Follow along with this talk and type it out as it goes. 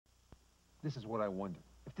This is what I wonder.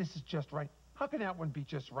 If this is just right, how can that one be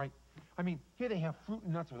just right? I mean, here they have fruit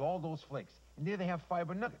and nuts with all those flakes, and there they have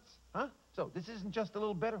fiber nuggets, huh? So this isn't just a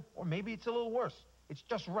little better, or maybe it's a little worse. It's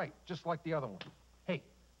just right, just like the other one. Hey,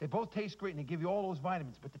 they both taste great and they give you all those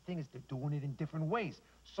vitamins, but the thing is they're doing it in different ways.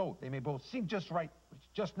 So they may both seem just right, but it's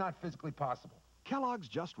just not physically possible. Kellogg's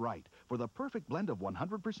Just Right. For the perfect blend of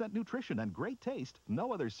 100% nutrition and great taste,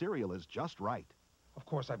 no other cereal is just right. Of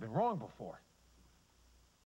course, I've been wrong before.